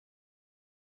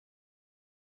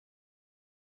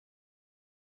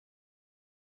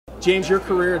James, your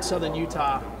career at Southern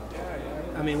Utah,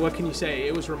 I mean, what can you say?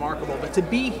 It was remarkable. But to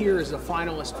be here as a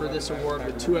finalist for this award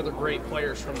with two other great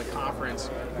players from the conference,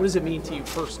 what does it mean to you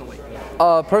personally?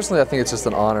 Personally, I think it's just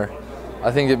an honor.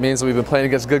 I think it means that we've been playing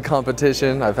against good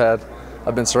competition.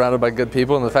 I've been surrounded by good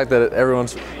people, and the fact that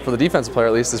everyone's, for the defensive player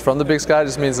at least, is from the Big Sky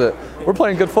just means that we're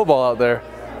playing good football out there,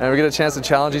 and we get a chance to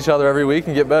challenge each other every week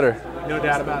and get better. No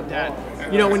doubt about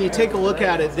that. You know, when you take a look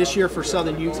at it this year for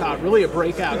Southern Utah, really a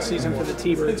breakout season for the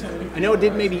T-Birds. I know it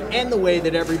didn't maybe end the way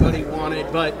that everybody wanted,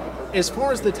 but as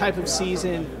far as the type of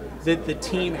season that the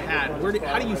team had,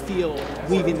 how do you feel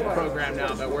leaving the program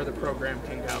now about where the program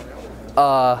can go?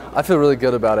 I feel really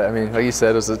good about it. I mean, like you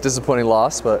said, it was a disappointing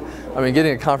loss, but I mean,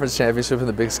 getting a conference championship in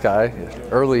the Big Sky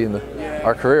early in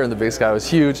our career in the Big Sky was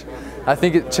huge. I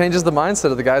think it changes the mindset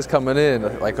of the guys coming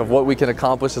in, like of what we can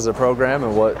accomplish as a program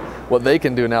and what they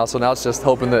can do now. So now it's just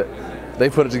hoping that they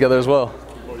put it together as well.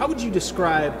 How would you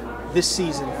describe this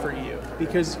season for you?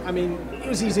 Because, I mean, it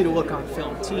was easy to look on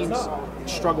film. Teams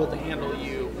struggled to handle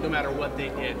you no matter what they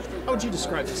did. How would you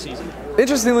describe the season?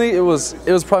 Interestingly, it was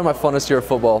probably my funnest year of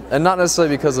football, and not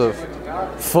necessarily because of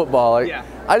football.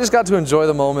 I just got to enjoy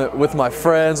the moment with my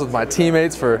friends, with my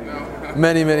teammates for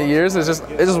many, many years. It's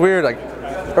just weird. Like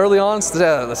early on,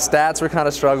 the stats were kind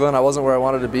of struggling. I wasn't where I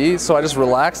wanted to be, so I just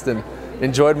relaxed and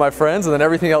enjoyed my friends, and then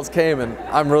everything else came, and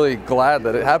I'm really glad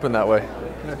that it happened that way.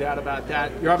 No doubt about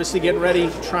that. You're obviously getting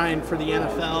ready, trying for the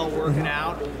NFL, working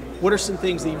out. What are some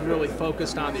things that you've really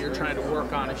focused on that you're trying to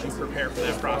work on as you prepare for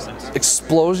that process?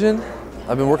 Explosion.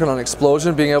 I've been working on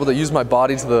explosion, being able to use my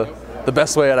body to the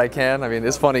best way that I can. I mean,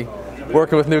 it's funny.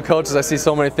 Working with new coaches, I see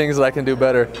so many things that I can do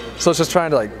better. So it's just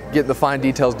trying to get the fine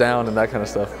details down and that kind of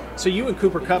stuff. So you and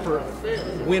Cooper Kupp are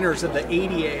winners of the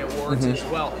ADA Awards as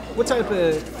well. What type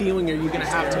of feeling are you going to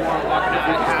have tomorrow walking out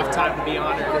at halftime to be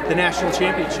honored at the national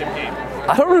championship game?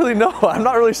 I don't really know. I'm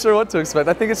not really sure what to expect.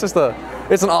 I think it's just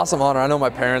it's an awesome honor. I know my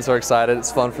parents are excited.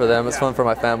 It's fun for them. It's fun for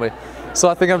my family. So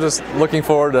I think I'm just looking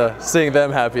forward to seeing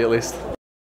them happy at least.